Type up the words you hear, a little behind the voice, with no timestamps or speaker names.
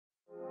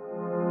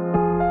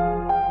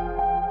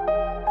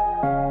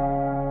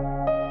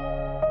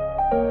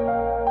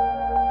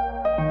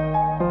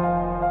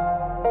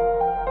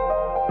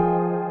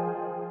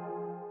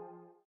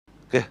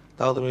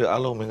Tao tụi mình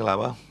alo mình làm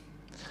á.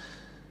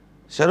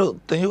 Sao đâu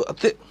tình yêu ắt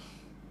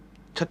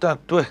chắc ta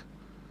tuổi.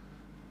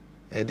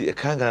 Đi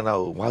khang cái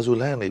nào Waso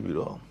lên này bị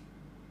rồi.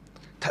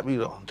 Tháp bị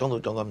rồi trong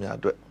cái nhà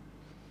tuổi.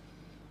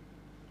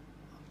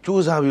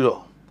 Chú sao bị rồi.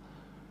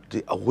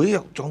 Thì ở quê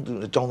trong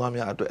cái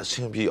nhà tuổi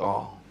sinh bị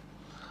ở.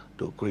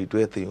 Đồ great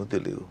tuổi tình yêu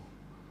tình yêu.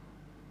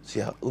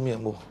 Sẽ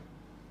miệng mua.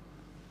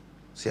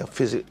 Sẽ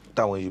physics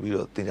tao người bị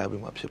rồi tình yêu bị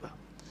mà phải.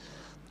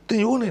 Tình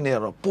yêu này nè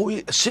rồi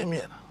bôi sinh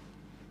miệng.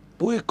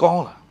 Bôi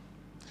con là.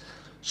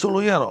 Solo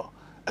ya rồi.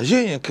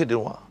 Anh cái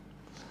điều mà.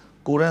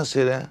 Cô đang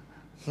xem ra.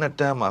 Nát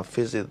đá mà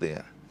physics thế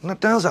à. Nát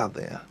đá sao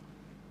thế à.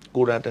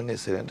 Cô đang trên này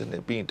xem ra trên này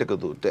pin tất cả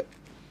đồ tệ.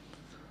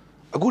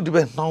 Aku đi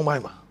bên nào mai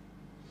mà.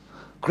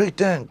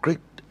 Grade 10, grade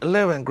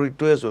 11, grade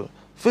 12 rồi.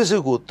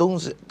 Physics của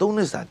tông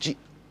này sao chị.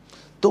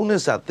 Tông này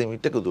sao tìm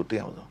tất cả đồ tệ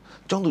rồi.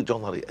 Trong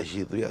đó thì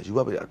ấy tôi à.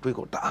 Chú bây giờ tôi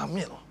có đã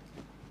miệng rồi.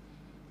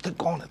 Thấy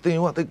con này. Tình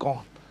yêu thấy con.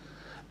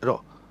 Rồi.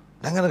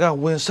 Nanga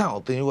when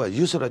sao tình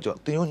yêu user ra cho.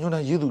 Tình yêu nó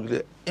yêu được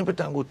đấy.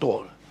 Important của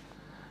tôi.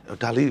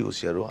 Đã lý của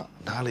xe rồi.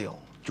 Đã lý không.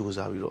 Chú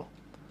sao bị rồi.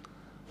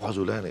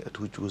 Waso lên này.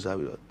 Thu chú sao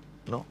bị rồi.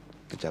 No.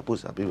 Cái chả bút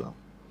sao bị rồi.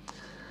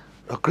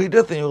 Rồi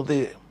grade tình yêu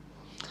thì.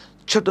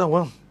 Chapter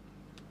 1.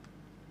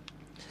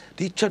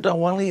 This chapter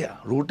 1 is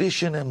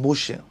rotation and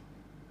motion.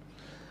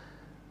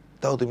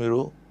 Tao tụi mình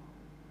rồi.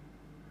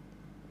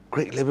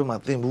 Great level mà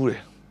tên bù đấy.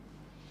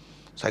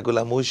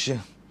 Circular motion,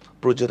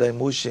 projectile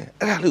motion.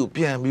အဲ့ဒါလေးကို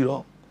ပြန်ပြီး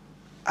တော့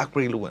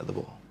upgrade လုပ်ရတဲ့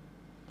ပေါ့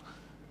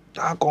။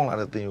ဒါကောင်းလာ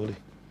တဲ့သင်ယူလေး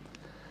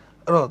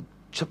။အဲ့တော့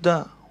chapter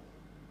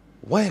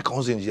 1ရဲ့ခေါ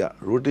င်းစဉ်ကြီးက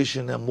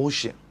rotational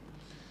motion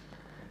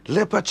လ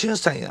က်ပတ်ချင်း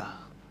ဆိုင်ရာ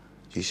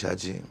ရေးရှား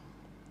ခြင်း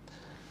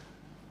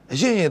အ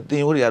ရင်သ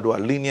င်ယူတွေကတော့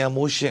linear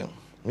motion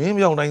မြင်း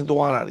ပြောင်းတိုင်း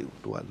သွားတာတွေကို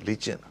သူကလေ့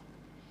ကျင့်တာ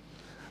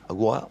အ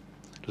ခုက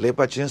လက်ပ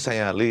တ်ချင်းဆိုင်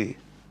ရာလေး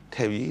ထ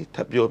ည့်ပြီးထ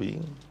ပ်ပြောပြီး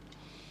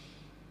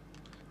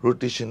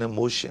rotational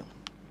motion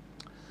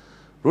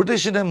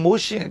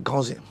ခေါ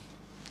င်းစဉ်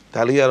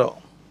ဒါလေးကတော့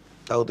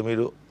တောက်သမီး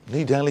တို့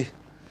နေတန်းလေး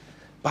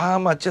ဘာ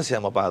မှချက်ဆရာ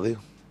မပါသေး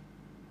ဘူး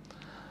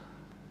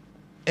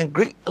in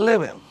grade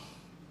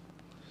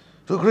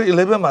 11 သူ grade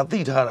 11မှာသိ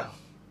ထားတာ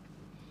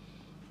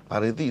ဘာ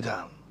တွေသိ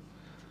ထား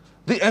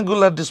the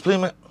angular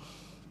displacement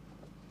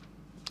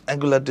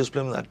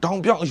တောင်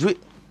ပြောင်းရွေ့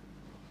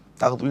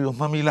တောက်သမီးတို့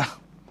မှတ်မိလား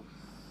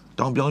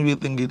တောင်ပြောင်းရွေ့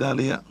သင်္ကေတ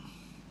လေးက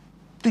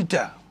တိ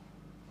တာ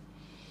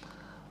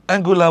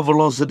angular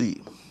velocity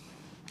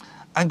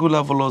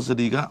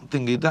ကသ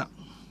င်္ကေတ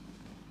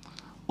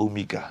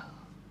omega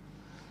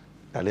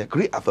ဒါလည်း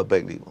Greek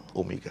alphabet လေးပေါ့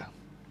omega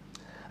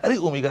အဲ့ဒီ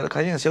omega တစ်ခါ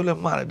ချင်းဆရာလည်း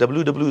မှားတယ်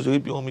ww ဆို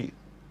ပြီးပြောမိ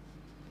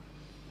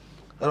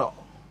အဲ့တော့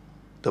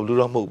w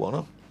တော့မဟုတ်ပေါ့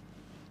နော်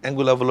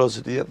angular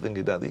velocity ရဲ့သင်္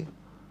ကေတသည်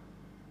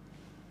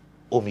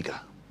omega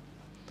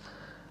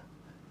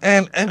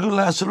and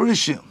angular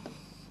acceleration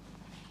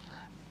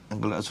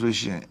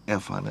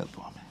alpha နဲ့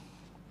သွားမယ်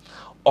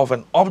of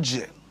an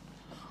object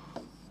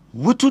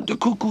ဝတ္ထုတစ်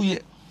ခုခု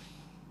ရဲ့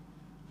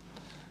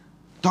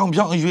တောင်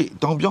ပြောင်းအရွေ့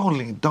တောင်ပြောင်း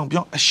လင်တောင်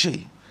ပြောင်းအရှိ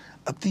န်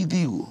အသီး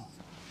သီးကို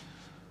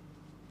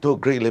တို့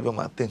grade level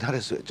မှာသင်ထား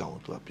တဲ့ဆိုတဲ့အကြောင်းကို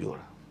သူကပြော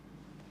တာ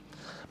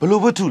ဘယ်လို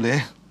ဝတ္ထုလဲ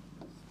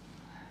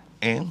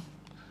and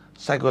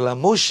circular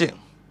motion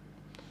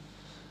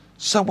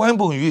စက်ဝိုင်း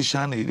ပုံရွေ့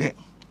ရှားနေတဲ့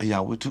အရာ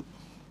ဝတ္ထု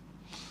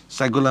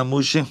circular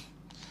motion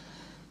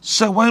စ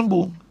က်ဝိုင်း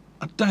ပုံ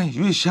အတိုင်း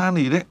ရွေ့ရှား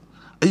နေတဲ့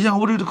အရာ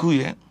ဝတ္ထုတစ်ခု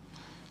ရဲ့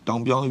တော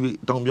င်ပြောင်းရွေ့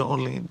တောင်ပြော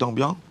င်းလင်တောင်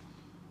ပြောင်း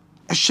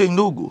အရှိန်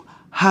တို့ကို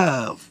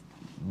have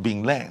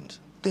been land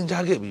တင်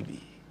ကြားခဲ့ပြီ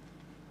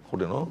ဟုတ်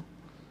တယ်နော်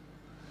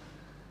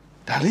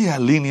ဒါလေးက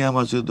linear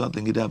မှာဆိုတော့သ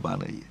င်္ကေတပါ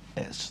နေ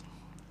s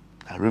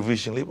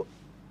revision လေးပေါ့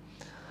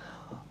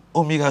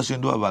omega ဆို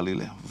တော့ပါလေး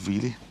လေ v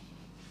လေး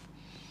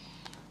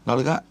နောက်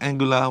တစ်ခါ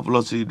angular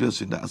velocity အတွက်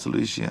ဆိုတော့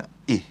acceleration a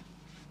အဲ့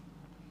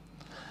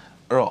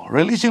တော့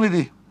relation လေး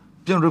တွေ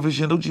ပြန်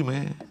revision လုပ်ကြည့်မ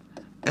ယ်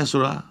s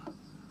ဆိုတာ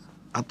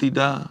a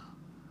theta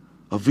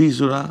v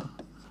ဆိုတာ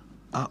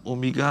a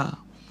omega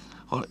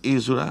ဟော a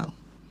ဆိုတာ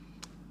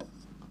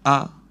a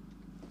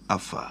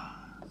alpha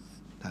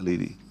ဒါလေး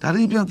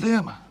ပြန်သိရ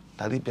မှာ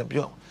ဒါလေးပြန်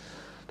ပြော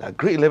ဒါ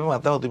grade 11မှာ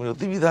တောက်သူမျိုး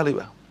သိပြီးသားလေး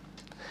ပါ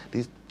ဒီ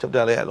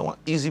chapter လေးကလုံးဝ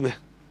easy ပဲ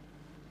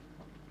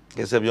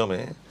ကဲဆက်ပြောမ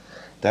ယ်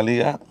ဒါလေး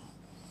က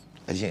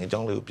အရင်အကြော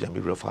င်းလေးကိုပြန်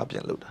ပြီး refer ပြ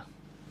န်လုပ်တာ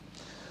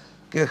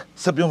ကဲ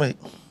ဆက်ပြောမယ်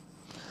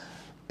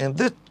in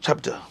this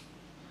chapter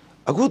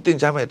အခုသင်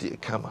ကြားမယ့်ဒီအ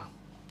ခန်းမှာ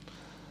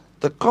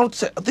the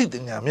concept အသိ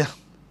ဉာဏ်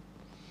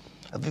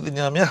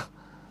များ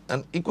an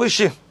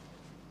equation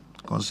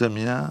concept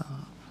များ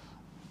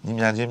ညီ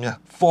မြချင်းများ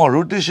for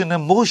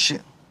rotational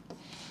motion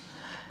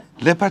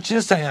လက်ပတ်ချ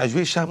င်းဆိုင်ရာ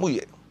ရွေ့ရှားမှု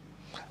ရဲ့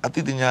အ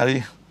သိဉာဏ်တွေ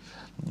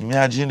ညီမြ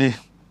ချင်းတွေ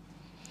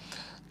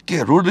ကဲ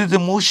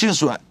rotational motion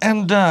ဆိုတာ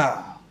under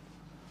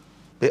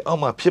ဘယ်အော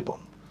က်မှာဖြစ်ပုံ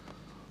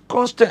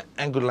constant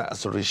angular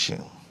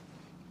acceleration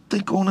တိ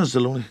တ်ကောင်းတဲ့စ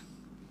လုံးလေး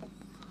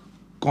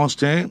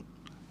constant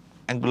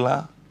angular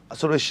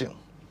acceleration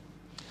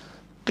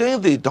ကဲ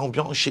ဒီတောင်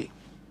ပြောင်းရှိ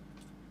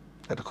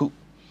အဲ့ဒါခု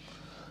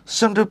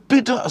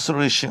centripetal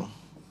acceleration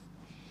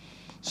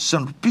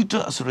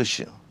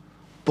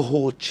ဗ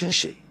ဟိုချင်း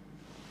ရှိ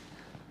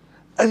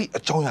အဲ့ဒီ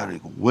အကြောင်းအရာတွေ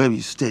ကို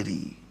very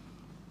steady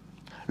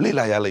လေ့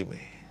လာရလိမ့်မ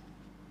ယ်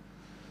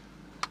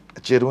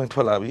အခြေတွင်းထွ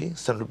က်လာပြီ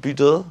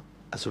centripetal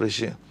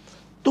acceleration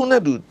သူ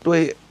နဲ့တူတွဲ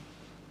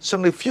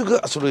centrifugal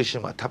acceleration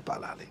မှာထပ်ပါ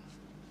လာလိမ့်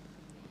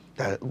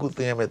ဒါအခုသ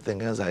င်ရမယ့်သင်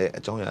ခန်းစာရဲ့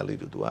အကြောင်းအရာလေး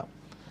တွေသူက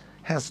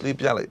hands လေး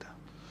ပြလိုက်တာ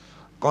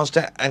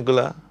constant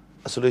angular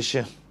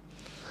acceleration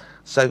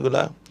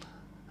circular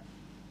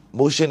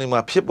motion တွေ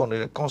မှာဖြစ်ပေါ်နေ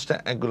တဲ့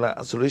constant angular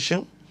acceleration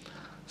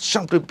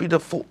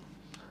centripetal force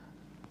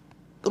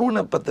သူတို့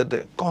နဲ့ပတ်သက်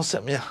တဲ့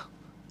concept များ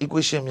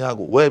equation များ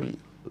ကိုဝဲပြီး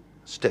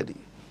steady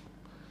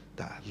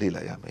ဒါလေ့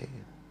လာရမယ်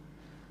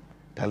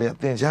ဒါလေး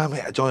သင်ကြားမ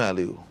ယ်အကြောင်းအရာ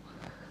လေးကို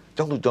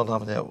ကျောင်းသူကျောင်းသား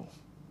များကို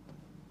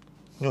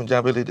ညွှန်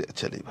ကြားပေးလိုက်တဲ့အ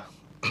ချက်လေးပါ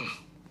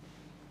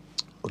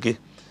okay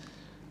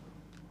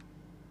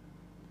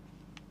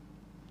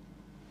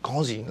ခေါ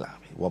င်းစဉ်လာ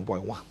ပြီ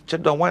 1.1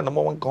 chapter 1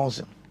 number 1 ခေါင်းစ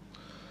ဉ်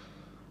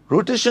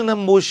rotational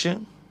motion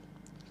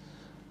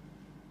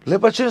လ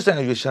က်ပတ်ချင်းဆိုင်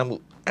ရွေးရှာမှု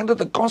under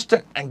the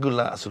constant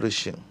angular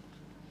acceleration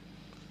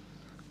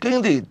က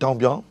င်းဒီတောင်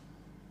ပြောင်း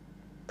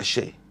အ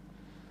ရှိန်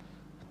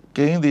က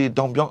င်းဒီ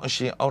တောင်ပြောင်းအ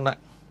ရှိန်အောက်၌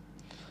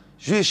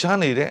ရွေးရှား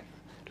နေတဲ့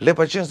လက်ပ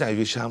တ်ချင်းဆိုင်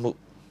ရွေးရှားမှု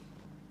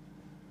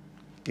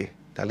ကဲ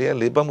ဒါလေး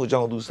လေးပတ်မှုကြော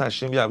င့်သူစ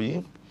ရှင်းပြပြီ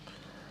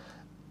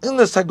in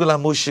the circular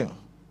motion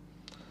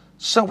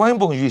စဝိုင်း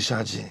ပုံရွေး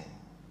ရှားခြင်း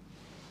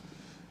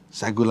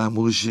circular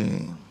motion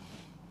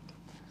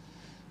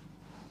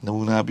န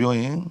မူနာပြော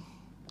ရင်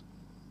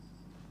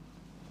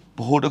ဘ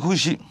ဟုတစ်ခု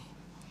ရှိ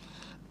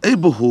အဲ့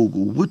ဘဟု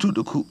ကိုဝတ္ထုတ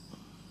စ်ခု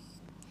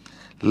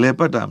လဲပ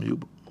တ်တာမျိုး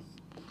ပေါ့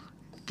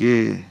ကဲ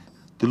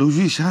ဒီလို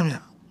ရွေးရှားမြ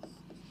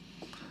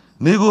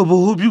နေကိုဘ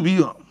ဟုပြုပြီး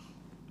တော့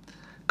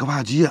ကဘာ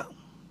ကြီးက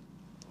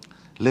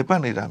လဲပ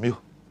တ်နေတာမျိုး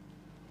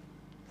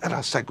အဲ့ဒါ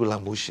circular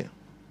motion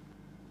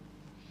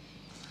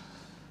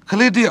ခ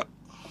လေးတည်း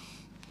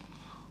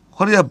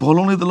ခေါ်ရဘော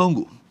လုံးလေးတစ်လုံး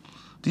ကို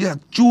ဒီက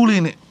ကျိုး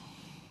လေးနဲ့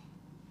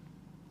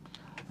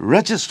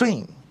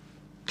registering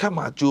ခက်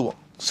မှကျိုးပေါ့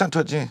စံထွ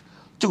က်ခြင်း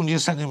ကြုံချ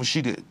င်းစံခြင်းမရှိ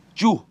တဲ့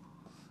ကျိုး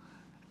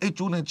အဲ့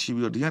ကျိုးနဲ့ချီ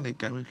ပြီးတော့ဒီကနေ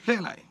ကံပြီးလှ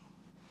ည့်လိုက်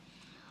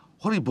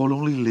ဟောဒီဘော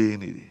လုံးလေးလေး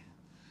နေတယ်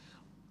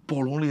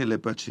ဘောလုံးလေးလ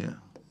ည်းပတ်ခြင်း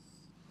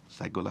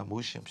circular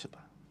motion ဖြစ်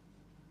ပါ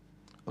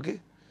okay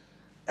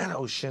အဲ့ဒါ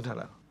ကိုရှင်းထား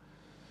တာ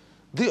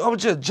the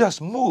object just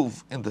move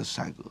in the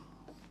cycle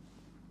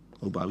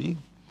ဟုတ်ပါပြီ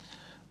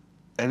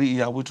အဲ့ဒီအ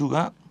ရာဝတ္ထုက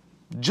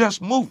just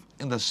move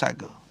in the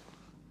cycle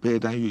ဘယ်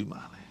တိုင်းရွေး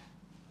မှာလဲ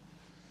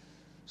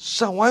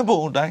စံဝိုင်းပုံ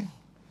အတိုင်း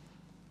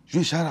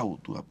ရွေးရှားတာကို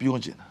သူကပြော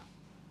ချင်တာ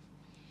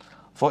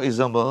for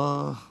example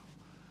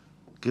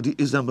ကဒီ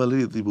example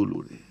လေးသိဖို့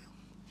လိုတယ်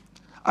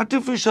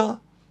artificial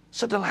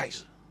satellite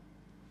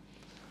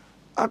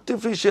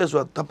artificial ဆို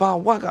တာတဘာ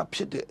ဝကဖြ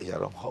စ်တဲ့အရာ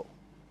တော့မဟုတ်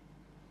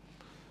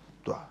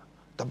သူက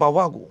တဘာဝ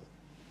ကို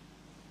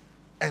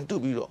အန်တု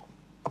ပြီးတော့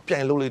အပြို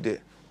င်လုပ်လိုက်တဲ့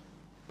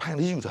ဖန်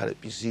တီးယူထားတဲ့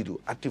ပစ္စည်းတို့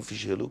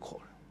artificial လို့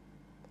ခေါ်တယ်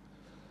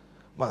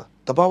မ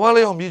တဘာဝ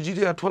လေးအောင်မြေကြီး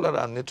တွေကထွက်လာ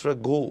တာ natural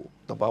gold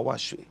တဘာဝ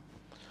ရွှေ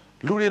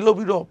လူတွေလုပ်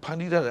ပြီးတော့ဖန်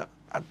တီးထားတဲ့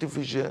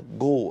artificial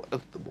gold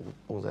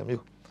ပုံစံ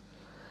မျိုး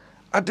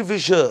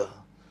artificial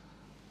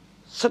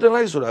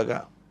satellite ဆိုတာက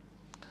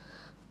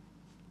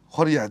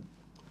ဟောဒီ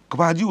က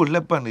ဘာကြီးကိုလ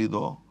က်ပတ်နေ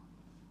တော့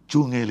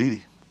ဂျုံငယ်လေး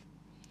တွေ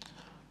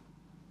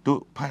တို့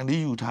ဖန်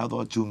တီးယူထား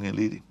တော့ဂျုံငယ်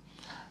လေးတွေ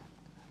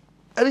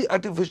အဲ့ဒီ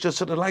artificial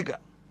satellite က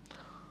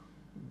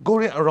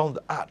going around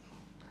the earth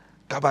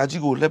ကဘာ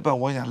ကြီးကိုလက်ပတ်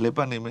ဝန်းရံလက်ပ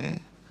တ်နေမယ်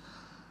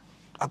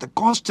at the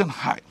constant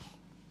height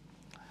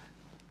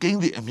ကင်း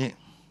ဒီအမြင့်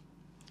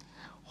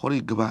ဟောဒီ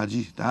ကဘာ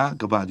ကြီးဒါ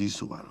ကဘာကြီး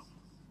ဆိုပါတော့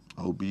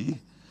ဟုတ်ပြီ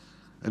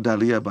အဲ့ဒါ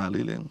လေးကပါ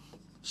လေလဲ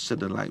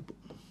satellite ပေါ့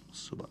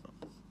ဆိုပါတော့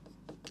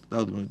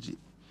တော့ဒီမျိုးကြည့်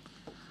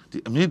ဒီ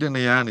အမြင့်တ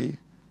နေရာနေ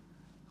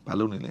ဘာ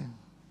လုပ်နေလဲ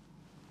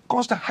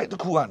constant height တ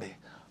စ်ခုကနေ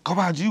က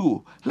ဘာကြီးကို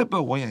လက်ပ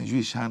တ်ဝန်းရံ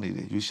ရွေ့ရှားနေတ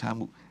ယ်ရွေ့ရှား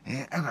မှု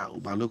အဲ့ဒါ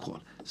ကိုဘာလို့ခေါ်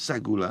လဲ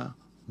circular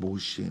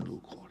motion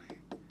လို့ခေါ်တယ်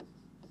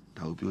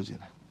ဒါကိုပြောချင်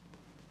တာ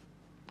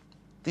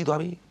သိသွား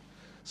ပြီ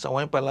စ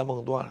ဝိုင်းပတ်လာမုံ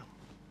သွားတာ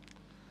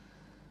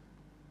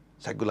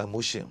circular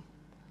motion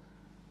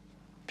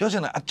ပြောချ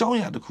င်တာအကြောင်းအ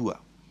ရာတစ်ခုက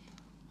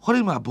ဟော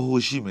ဒီမှာ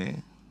ဘိုးရှိမယ်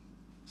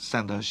စ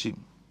န်တာရှိမ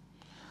ယ်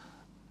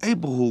အဲ့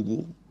ဘိုး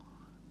ကို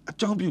အ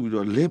ကြောင်းပြုပြီး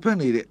တော့လေပတ်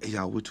နေတဲ့အ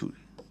ရာဝတ္ထု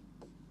တွေ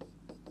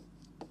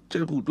ကျ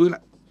က်ခုတွေးလို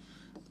က်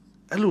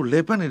အဲ့လိုလေ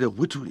ပတ်နေတဲ့ဝ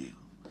တ္ထုတွေ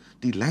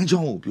ဒီ line ချော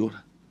င်းကိုပြော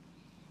တာ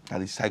ဒါ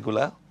ဒီ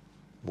circular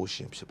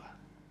motion ဖြစ်ပါ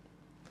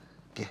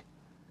တယ်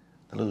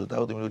ကဲဒါလို့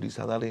တော့တမလို့ဒီ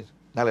စာသားလေး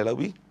နားလည်လောက်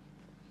ပြီ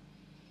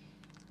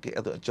ကဲ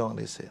အဲ့တော့အကြောင်း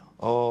လေးဆက်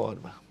အောင်ဩ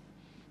ဒီမှာ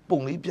ပုံ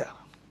လေးပြတာ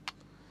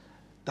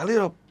ဒါလေး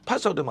တော့ဖ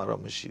တ်ဆောက်တယ်မှာ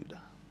တော့မရှိဘူး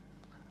ဒါ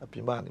အပြ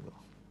င်ပါနေပေါ့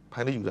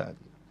ဖိုင်လေးယူတာ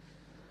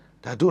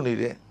ဒါတို့နေ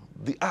တဲ့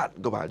the art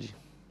ကဘာကြီး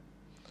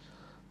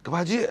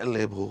ရဲ့အ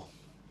လဲဖို့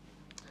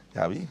ရ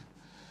ပြီ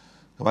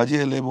ကဘာကြီး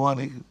ရဲ့အလဲဖို့က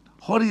နေ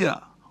ဟောဒီယာ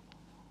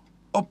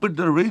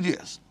orbital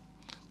radius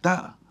ဒါ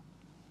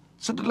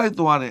satellite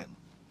သွားတဲ့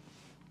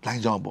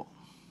line ကြောင်းပေါ့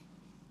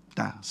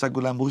ဒါ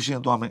circular motion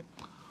သွားမယ်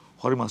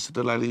ဟောဒီမှာ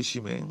satellite လေးရှိ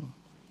မယ်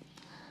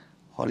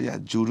ဟောဒီယာ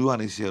ဂျူရူက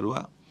နေဆီရူက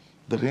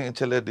တရင်အ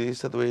ချက်လက်တွေ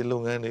စက်သွေးလု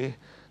ပ်ငန်းတွေ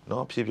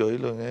နော်ဖြည့်ဖြော်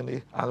ရေးလုပ်ငန်းတွေ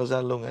အားက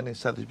စားလုပ်ငန်းတွေ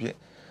စသဖြင့်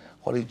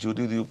ဟောဒီဂျူ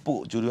ဒီ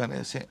ပို့ဂျူဒီကနေ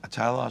အဆင့်အ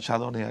ခြား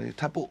သောနေရာတွေ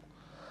ထပ်ပို့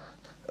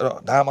အဲ့တော့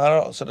ဒါမှ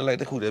တော့ satellite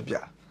တစ်ခုတည်းပြ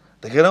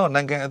တကယ်တော့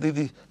နိုင်ငံအသီး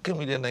သီးခင်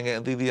မိတဲ့နိုင်ငံ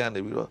အသီးသီးက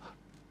နေပြီးတော့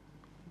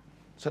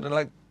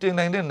satellite တင်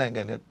နိုင်တဲ့နိုင်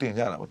ငံတွေတင်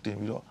ကြတာပေါ့တင်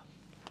ပြီးတော့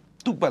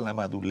သူ့ပတ်လမ်း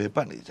မှာသူလေပ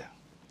တ်နေကြ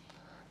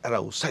အဲ့ဒါ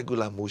ကို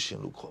circular motion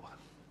လို့ခေါ်ပါတ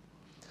ယ်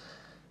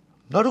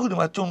နောက်တစ်ခုဒီ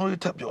မှာကျွန်တော်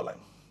တို့ထပ်ပြောလိုက်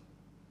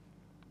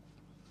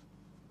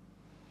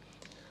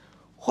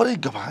ဟောဒီ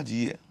ကဘာ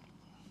ကြီးရဲ့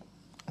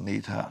အနေ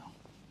ထား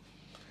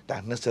ဒါ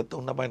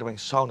23နှစ်ပိုင်းတစ်ပို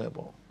င်းစောင်းနေ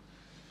ပေါ့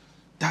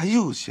ဒါ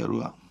ယူဆရာ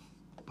တို့က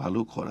ဘာ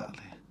လို့ခေါ်တာ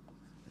လဲ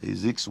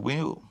physics ဝင်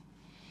ယူ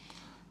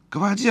က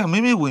ဘာကြီးကမိ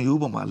မိဝင်ယူ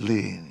ပေါ်မှာ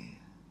လေနေ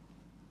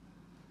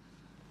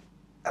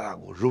အဲ့ဒါ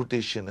ကို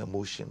rotational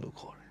motion လို့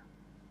ခေါ်တယ်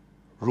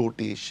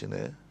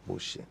rotational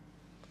motion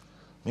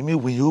မိမိ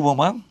ဝင်ယူပေါ်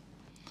မှာ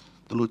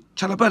သူတို့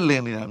ချလပတ်လ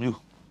ည်နေတာမျိုး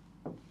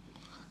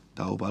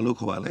ဒါကိုဘာလို့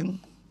ခေါ်ပါလဲ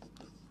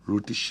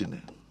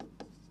rotational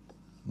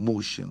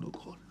motion လို့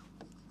ခေါ်တယ်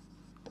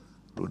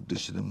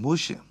rotational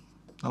motion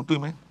နောက်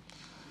တွေ့မယ်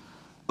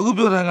အခု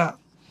ပြောတာက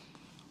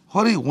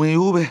ဟောဒီဝင်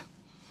ယူပဲ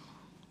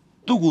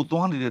သူ့ကို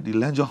သွားနေတဲ့ဒီ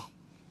လမ်းကြောင်း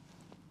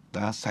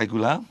ဒါ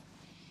circular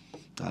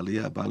ဒါလေး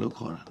ကဘာလို့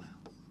ခေါ်တာလဲ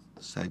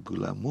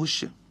circular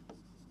motion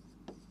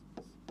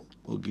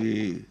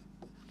okay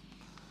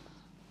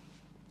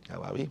ရ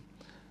ပါပြီ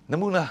န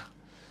မူနာ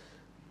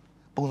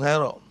ပုံစံ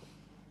တော့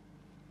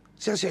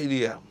ဆက်ဆက်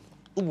လေးဥ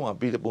ပမာ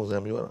ပေးတဲ့ပုံစံ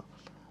မျိုးတော့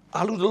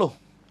အာလူတစ်လုံး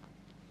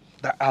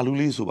ဒါအာလူ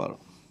လေးဆိုပါ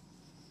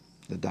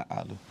တော့ဒါအာ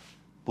လူ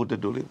ပိုတ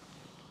တိုလေး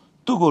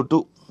သူ့ကို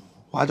တို့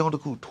ဝါကြောင်တ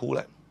စ်ခုထိုး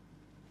လိုက်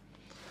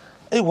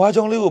အဲ့ဝါ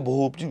ကြောင်လေးကိုဘိုး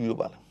ပြုတ်ပြီး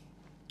ပါလား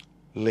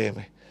လဲမ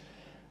ယ်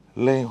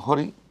လဲဟော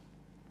ဒီ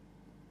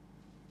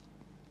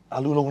အာ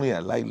လူလုံးလေးက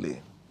လိုက်လေ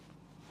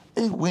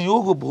အဲ့ဝင်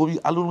ရိုးကိုဘိုး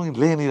ပြီးအာလူလုံး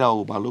လဲနေတာ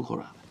ကိုဘာလို့ခေါ်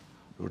တာ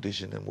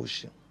rotational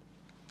motion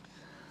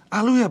အာ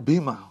လူရဲ့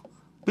ဘေးမှာ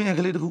ပင်ရ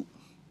ကလေးတစ်ခု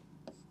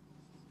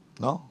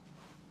နော်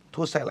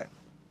ထိုးဆိုင်လိုက်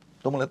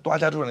တော့မလဲတွား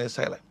ချထိုးနေ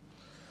ဆိုင်လို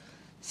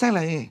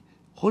က်ရင်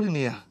ဟောဒီ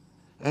နေရာ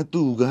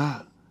သူက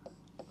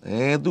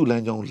သူ့လ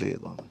မ်းကြောင်းလဲ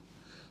သွားမယ်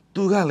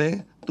သူကလည်း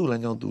သူ့လ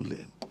မ်းကြောင်းသူလဲ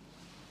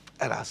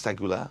အဲ့ဒါ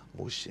circular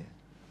motion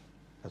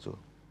အဲ့ဆို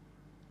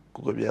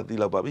ကိုပြသိ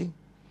လောက်ပါပြီ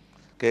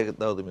ကဲ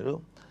တော့သူ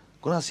မျိုး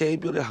ခုနဆရာ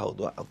ကြီးပြောတဲ့ဟာကို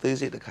သူကအသေး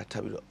စိတ်တစ်ခါထ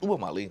ပ်ပြီးတော့ဥပ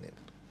မာလေးနဲ့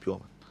ပြော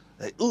မှာ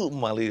ဥပ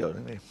မာလေးတော့န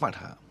ည်းနည်းမှတ်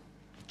ထား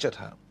ချက်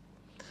ထား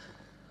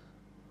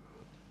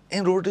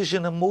in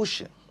rotational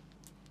motion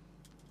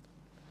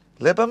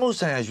လက်ပတ်မှု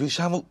ဆိုင်ရာရွေ့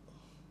ရှားမှု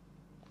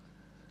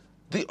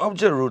the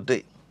object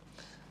rotate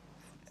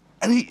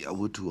အဲ့ဒီအ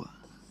ဝတ္ထုက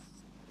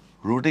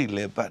rotate လ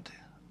က်ပတ်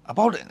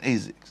about an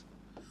axis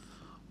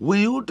ဝ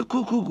င်ရိုးတစ်ခု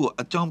ခုကို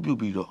အကြောင်းပြု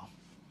ပြီးတော့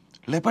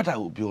လက်ပတ်တာ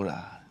ကိုပြောတာ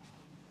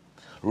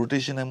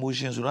rotational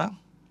motion ဆိုတာ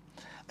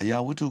အရာ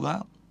ဝတ္ထုက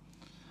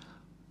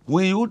ဝ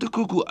င်ရိုးတစ်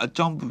ခုခုအ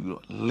ကြောင်းပြုပြီး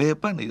တော့လက်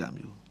ပတ်နေတာ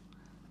မျိုး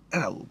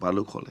အဲ့ဒါကိုဘာ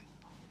လို့ခေါ်လဲ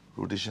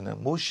rotational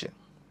motion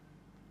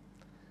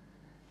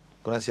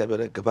ကိုယ်ဆရာပြော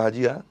တဲ့ကဘာ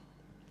ကြီးက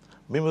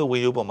မိမဝ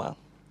င်ရိုးပေါ်မှာ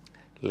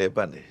လဲပ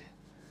တ်နေတယ်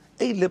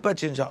အဲ့လဲပတ်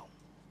ခြင်းကြောင့်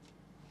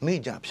နေ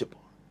ကြဖြစ်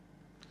ပေါ်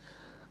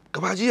က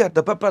ဘာကြီးကတ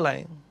ပတ်ပတ်လို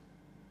က်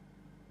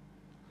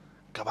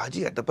ကဘာ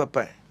ကြီးကတပတ်ပ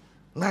တ်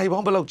နိုင်ပေါ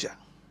င်းဘယ်လောက်ကြာ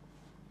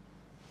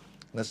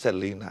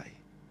24နိုင်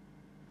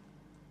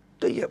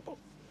တည့်ရပေါ့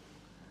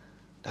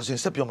ဒါဆိုရ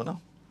င်ဆက်ပြောမနော်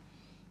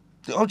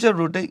the object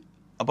rotate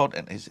about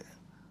an axis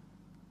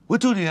ဝ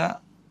တ္ထုတွေက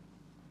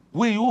ဝ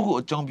င်ရိုးကို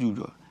အကြောင်းပြု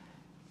တော့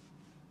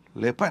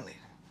လဲပတ်နေတ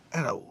ယ်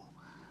အဲ့ဒါကို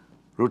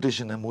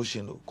rotational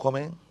motion လို့ခေါ်မ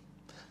ယ်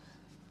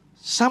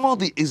some of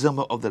the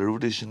example of the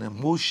rotational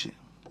motion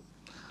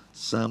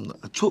some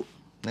အချို့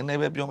နည်းနည်း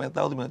ပဲပြောမယ်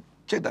တောက်ဒီမှာ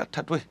ချက်တာထ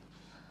ပ်တွဲ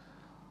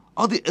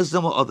of the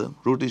example of the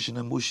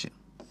rotational motion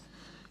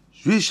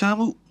ရွေ့ရှား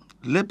မှု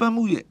လက်ပတ်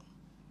မှုရဲ့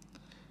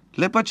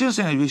လက်ပတ်ခြင်း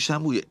ဆိုင်ရာရွေ့ရှား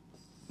မှုရဲ့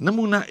န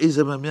မူနာ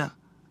example များ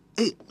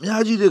အ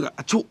များကြီးတွေက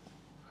အချို့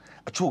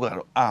က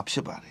တော့အာဖြ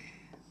စ်ပါတယ်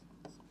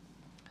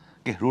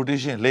ကဲ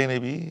rotation လဲနေ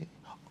ပြီ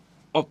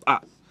of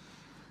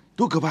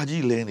တို့ကဘာ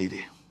ကြီးလဲနေတ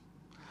ယ်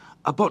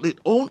about its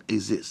own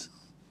axis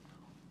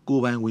ကို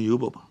ယ်ပိုင်ဝင်ရိုး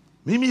ပေါ်မှာ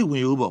မိမိဝ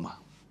င်ရိုးပေါ်မှာ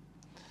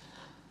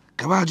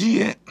ကဘာကြီး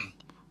ရဲ့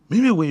မိ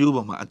မိဝင်ရိုး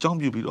ပေါ်မှာအကြောင်း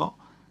ပြုပြီးတော့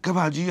က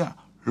ဘာကြီးက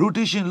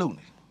rotation လုပ်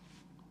နေ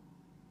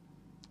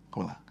ဟု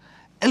တ်လား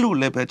အဲ့လို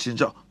လဲပဲချင်း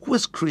ကြောင့်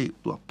quiz create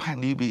သူကဖန်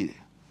တီးပြီးတ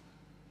ယ်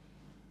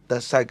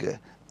that cycle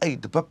အဲ့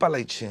တပတ်ပတ်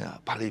လိုက်ချင်း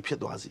ကဘာတွေဖြစ်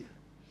သွားစီလဲ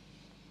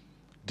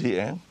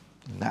dm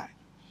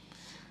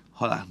 9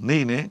ဟုတ်လားနေ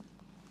နဲ့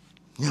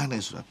ညနေ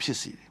ဆိုတာဖြစ်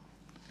စီတယ်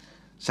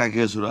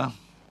cycle ဆိုတာ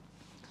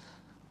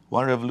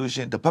one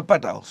revolution တပတ်ပ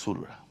တ်တာကိုဆို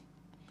လိုတာ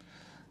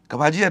က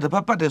ဘာကြီးကတပ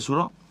တ်ပတ်တယ်ဆို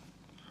တော့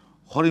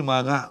ဟောဒီမှာ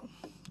က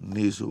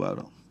နေဆိုပါ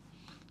တော့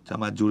ဂျာ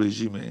မဂျူရီ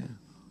ရှိမယ်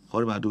ဟော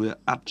ဒီမှာတို့ရဲ့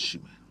art ရှိ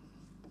မယ်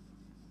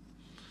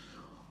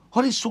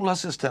ဟောဒီ solar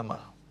system မှာ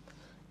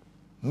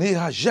နေ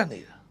ဟာရက်နေ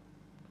တာ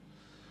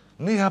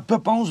နေဟာဘ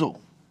က်ပေါင်းစုံ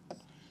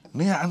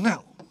နေဟာအနှံ့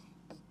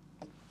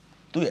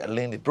သူရဲ့အလ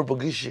င်းတွေ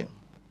propagation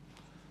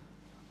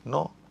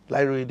နော်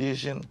light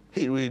radiation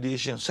heat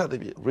radiation စသ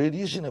ဖြင့်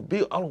radiation နဲ့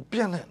ဘေးအောင်ပြ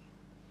န့်နှံ့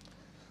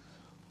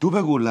ဒုဘ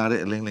က်ကိုလာ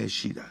တဲ့အလင်းလေး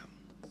ရှိတာ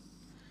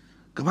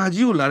ကဘာ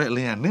ကြီးကိုလာတဲ့အလ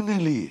င်းကနည်းန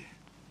ည်းလေး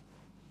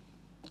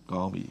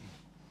ကောင်းပြီ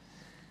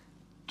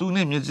two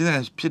name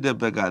is Peter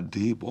Beggar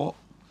deep or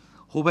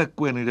who back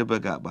when it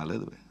beggar by the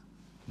way.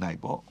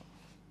 Night ball.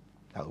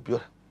 I hope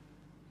you're.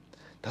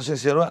 That's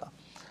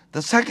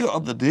the cycle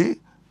of the day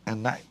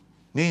and night.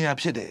 Nia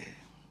Pide.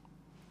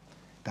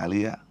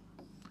 Dalia.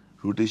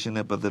 Rotation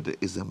epithet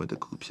is a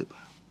medical ship.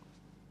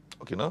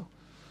 Okay, no?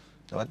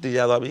 What the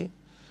other be?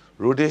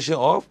 Rotation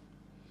of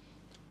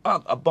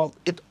Earth about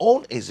its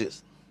own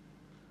axis,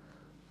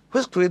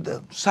 which create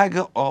the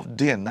cycle of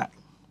day and night.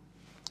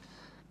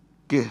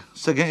 Okay,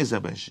 second is a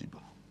bench.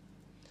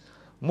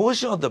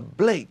 Motion of the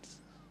blades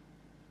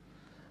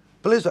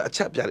of a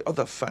chapter of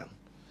the fan.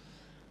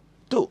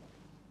 Two,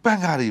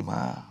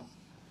 Pangarima.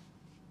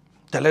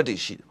 The lady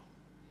sheet.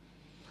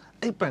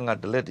 A panga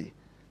the lady.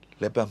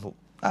 Lepamu.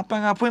 A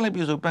panga point like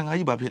you panga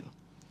ibapil.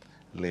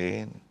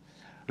 Lane.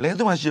 Lane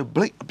to my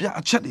blade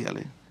a chat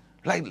yelling.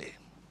 Lightly.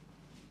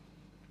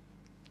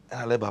 And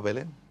I let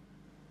Babelin.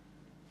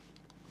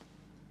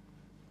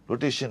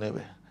 Rotation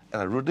away.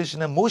 And a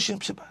rotation and motion.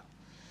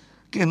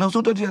 Okay, now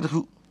so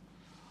that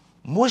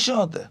motion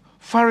of the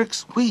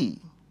Farix wheel.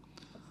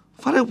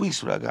 Farix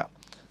wheels raga.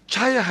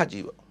 Chaya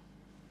Haji.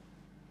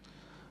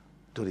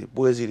 To the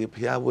poesy, the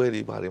Piaway,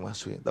 the Barima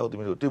swing, without the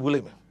middle table.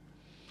 A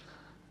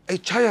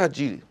Chaya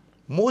Haji.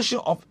 Motion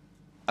of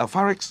a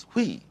Farix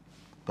wheel.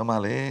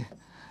 Pamale.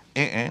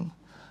 And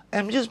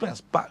amusement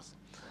sparks.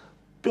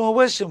 Pure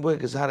Western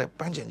work is had a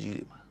punch and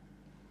Gilima.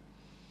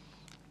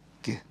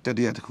 Okay,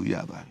 Teddy at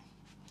Kuyaba.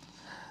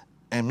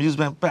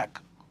 Amusement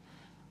pack.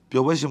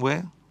 Pure Western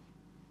wear.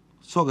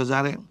 So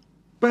Gazare,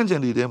 punch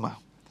and Lidema.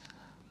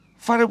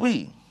 Far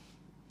away.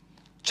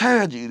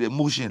 Charge the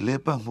motion,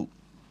 lepamu.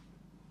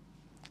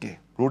 Okay,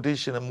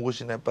 rotation and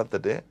motion and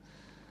patate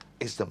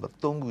is the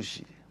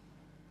Matongushi.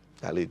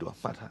 Dalido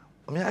Mata.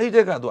 I mean, I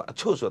got a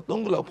chose of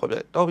Dongula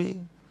Pobet, Dobby.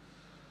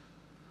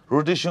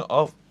 Rotation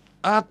of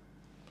Earth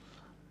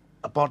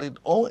about its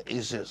own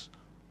axis,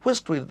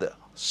 which creates the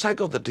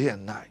cycle of the day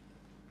and night.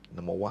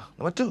 Number one.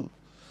 Number two,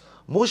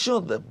 motion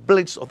of the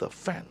blades of the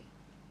fan.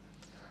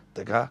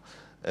 The guy,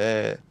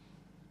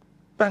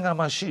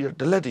 Pangamashi,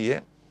 the lady,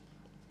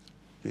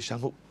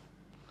 you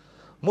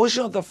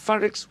motion of the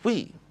Farix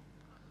wheel.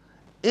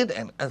 In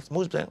and as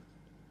movement,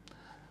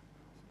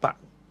 but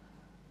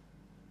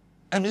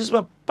and this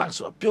is parts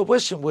of pure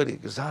Western way,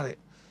 Gazare.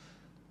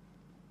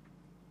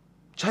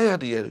 Chaya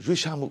the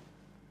Yushamu.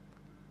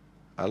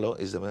 Allo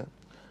is the man.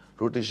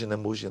 Rotation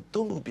and motion.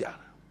 Don't move beyond.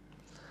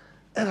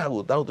 And I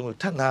will down to me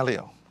 10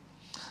 naleo.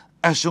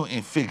 As shown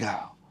in figure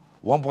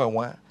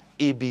 1.1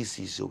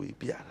 ABC so we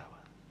beyond.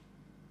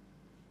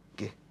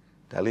 Okay.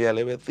 Dalia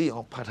level 3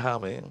 on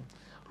Patame.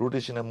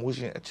 Rotation and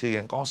motion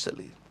achieving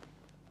constantly.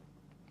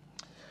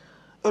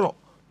 Oh,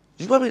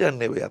 you probably don't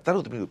never. I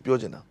thought to me with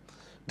Piojana.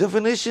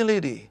 Definition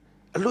lady.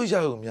 A loja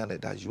of Miana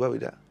that you have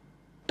that.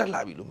 That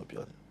labi luma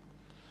Piojana.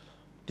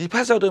 The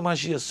pass out the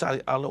machine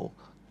side allo,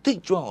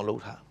 take John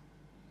load her.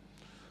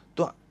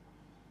 The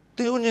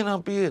union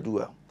and pay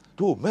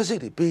to message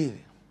the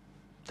pay.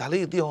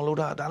 Dali the on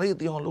loader, Dali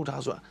the on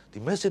loader, the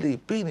message the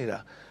pay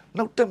neither.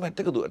 No time I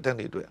take to attend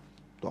it to it.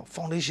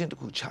 Foundation to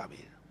cook chabi.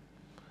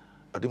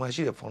 At the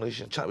machine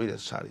foundation chabi that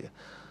Sadia.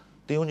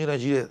 The union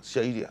Nigeria,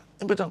 Sadia,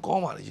 and better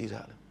call my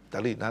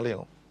Dali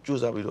Naleo,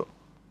 choose a video.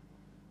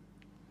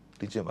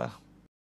 Did you,